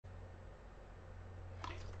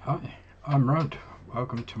Hi, I'm Rod.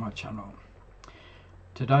 Welcome to my channel.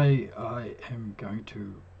 Today I am going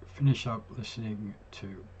to finish up listening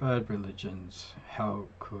to Bad Religion's How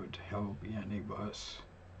Could Hell Be Any Worse.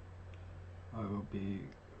 I will be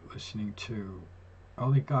listening to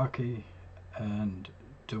Oligarchy and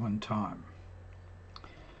Doin Time.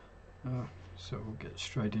 So we'll get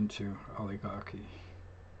straight into Oligarchy.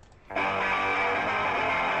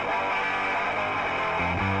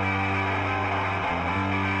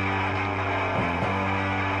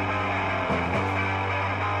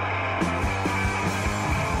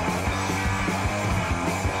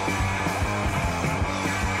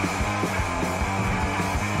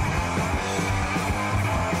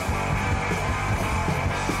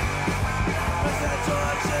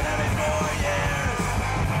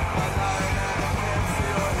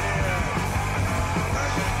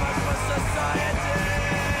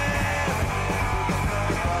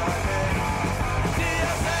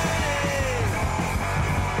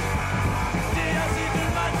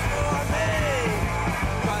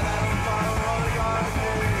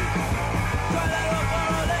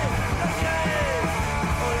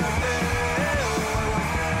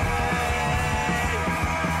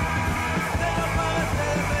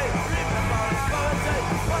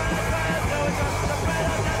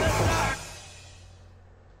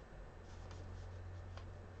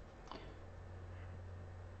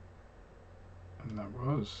 And that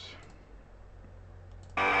was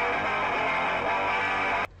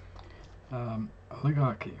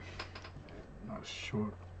Oligarchy. Nice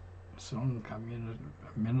short song coming in at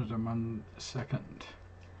a minute and 1 second.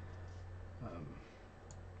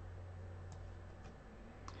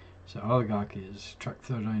 So Oligarchy is track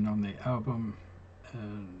 13 on the album,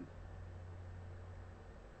 and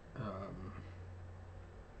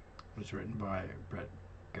was written by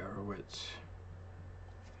Gurewitz.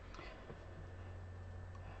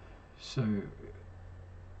 So,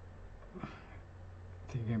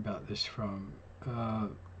 thinking about this from the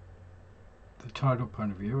title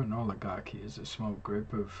point of view, an oligarchy is a small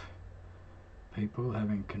group of people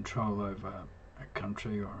having control over a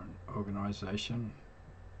country or an organization.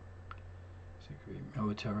 So it could be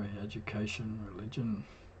military, education, religion.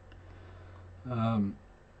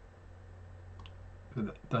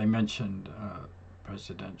 They mentioned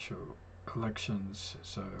presidential elections,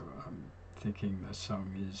 so I'm thinking the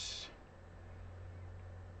song is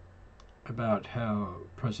about how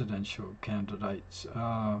presidential candidates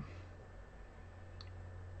are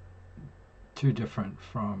too different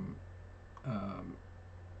from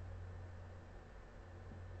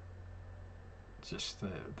just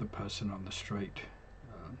the person on the street,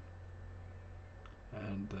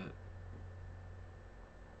 and that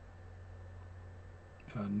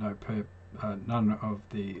none of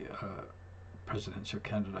the presidential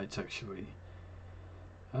candidates actually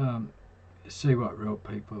see what real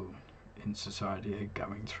people in society are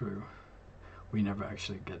going through. We never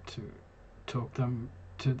actually get to talk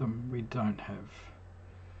to them. We don't have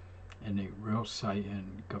any real say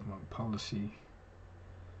in government policy,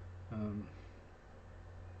 and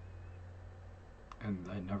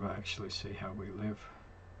they never actually see how we live.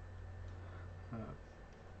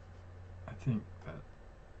 I think that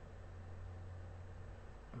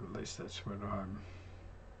at least that's what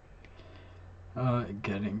I'm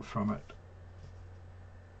getting from it.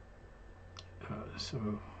 So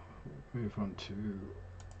move on to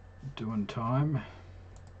Doin Time.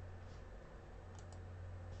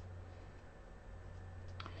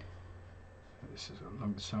 This is a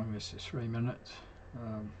long song. This is 3 minutes.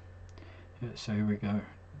 Yeah, so here we go.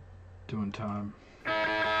 Doin Time.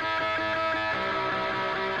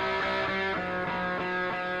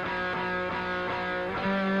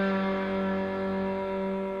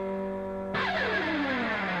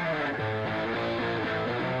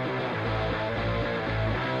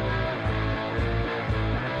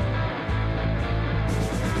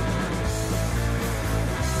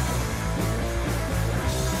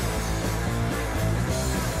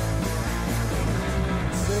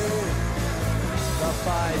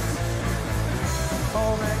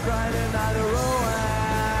 Home and grinding out the ruin.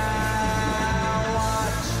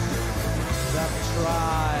 Watch them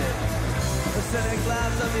try. The cynic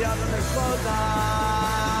laughs and the optimist closed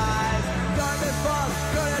eyes. Darkness falls,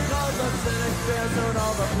 curtain calls, the cynic fear soon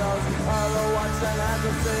overflows. All the ones that have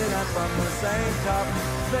the seed and from the same cup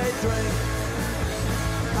they drink.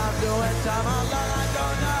 I'm doing time, how long I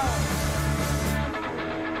don't know.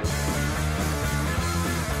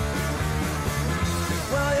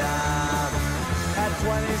 William at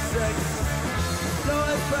 26.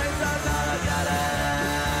 Louis brings another get him.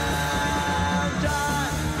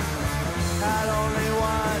 John had only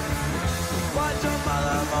one. Watch your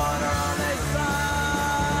mother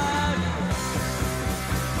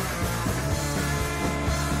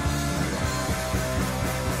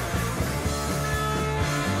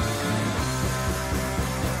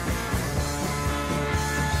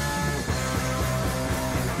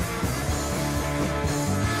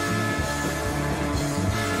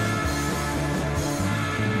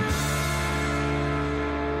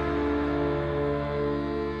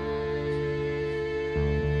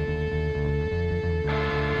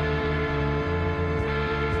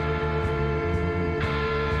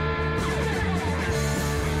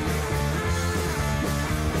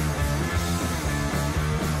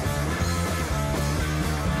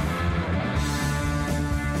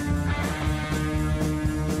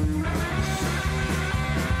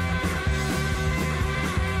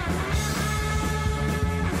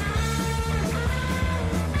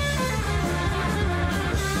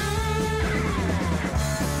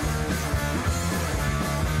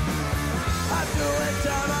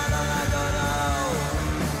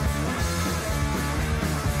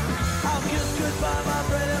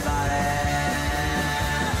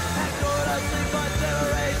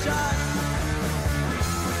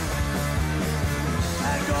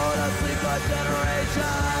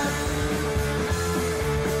generation.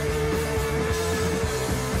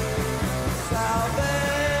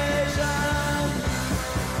 Salvation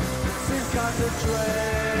seeks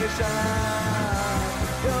concentration.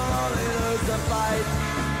 You'll only lose the fight.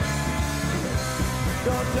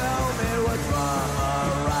 Don't tell me what's wrong or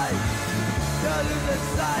right. You're losing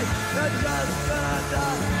sight. You're just gonna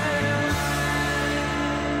die anyway.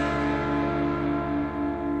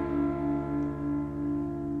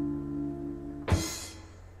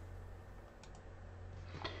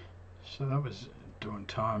 So that was Doin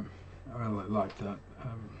Time. I really like that.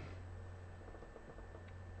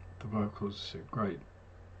 The vocals are great.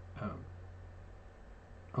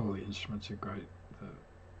 All the instruments are great. The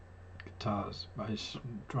guitars, bass,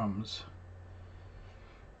 and drums.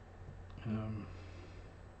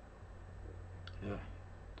 Yeah,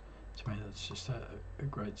 to me that's just a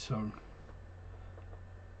great song.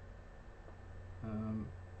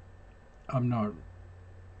 I'm not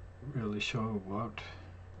really sure what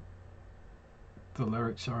the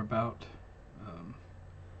lyrics are about.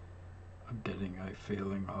 I'm getting a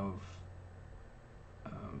feeling of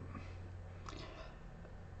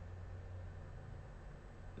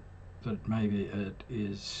that maybe it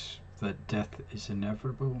is that death is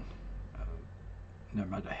inevitable, no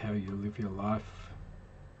matter how you live your life.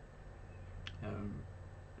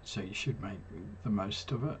 So you should make the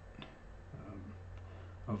most of it,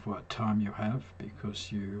 of what time you have,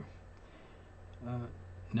 because you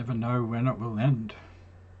never know when it will end.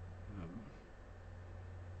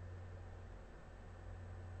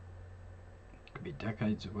 It could be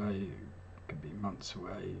decades away, it could be months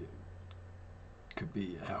away, it could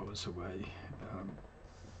be hours away.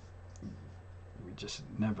 We just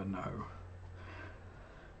never know.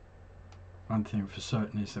 One thing for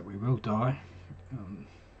certain is that we will die.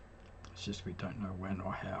 It's just we don't know when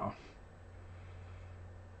or how.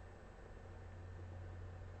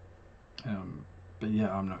 But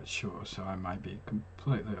yeah, I'm not sure, so I may be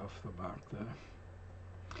completely off the mark there.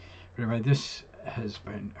 But anyway, this has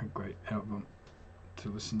been a great album to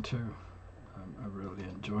listen to. I really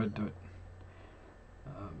enjoyed it.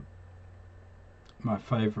 My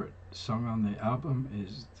favourite song on the album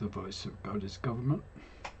is The Voice of God is Government.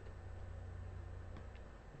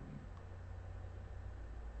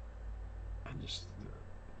 I just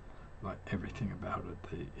like everything about it,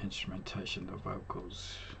 the instrumentation, the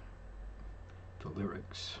vocals, the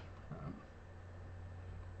lyrics.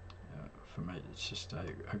 For me, it's just a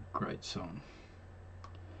great song.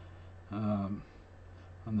 On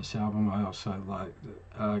this album, I also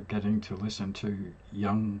like getting to listen to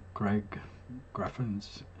young Greg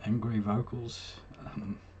Graffin's angry vocals.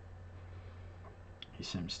 He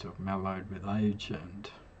seems to have mellowed with age and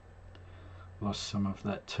lost some of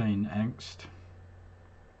that teen angst.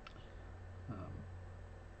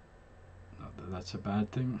 Not that that's a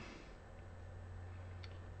bad thing.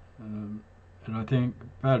 And I think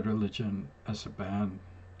Bad Religion as a band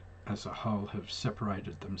as a whole have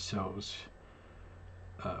separated themselves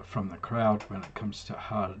from the crowd when it comes to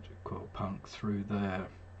hardcore punk through their,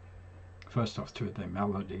 first off, through their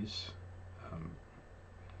melodies.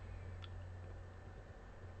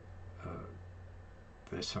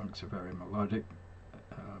 Their songs are very melodic,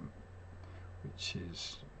 which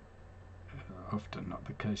is often not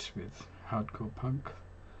the case with hardcore punk.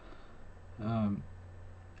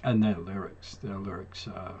 And their lyrics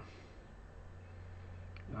are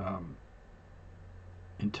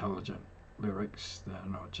intelligent lyrics.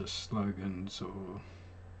 They're not just slogans or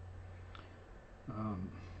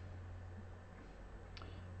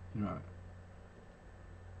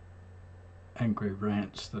angry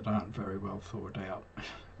rants that aren't very well thought out.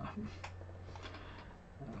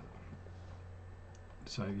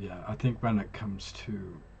 So yeah, I think when it comes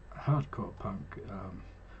to hardcore punk,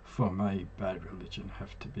 for me, Bad Religion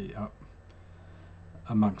have to be up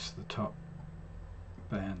amongst the top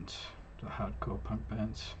bands, the hardcore punk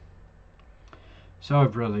bands. So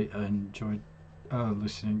I've really enjoyed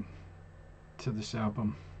listening to this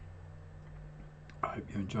album. I hope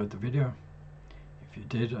you enjoyed the video. If you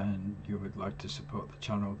did and you would like to support the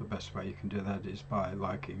channel, the best way you can do that is by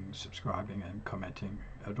liking, subscribing and commenting.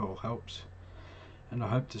 It all helps. And I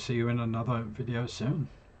hope to see you in another video soon.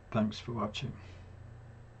 Thanks for watching.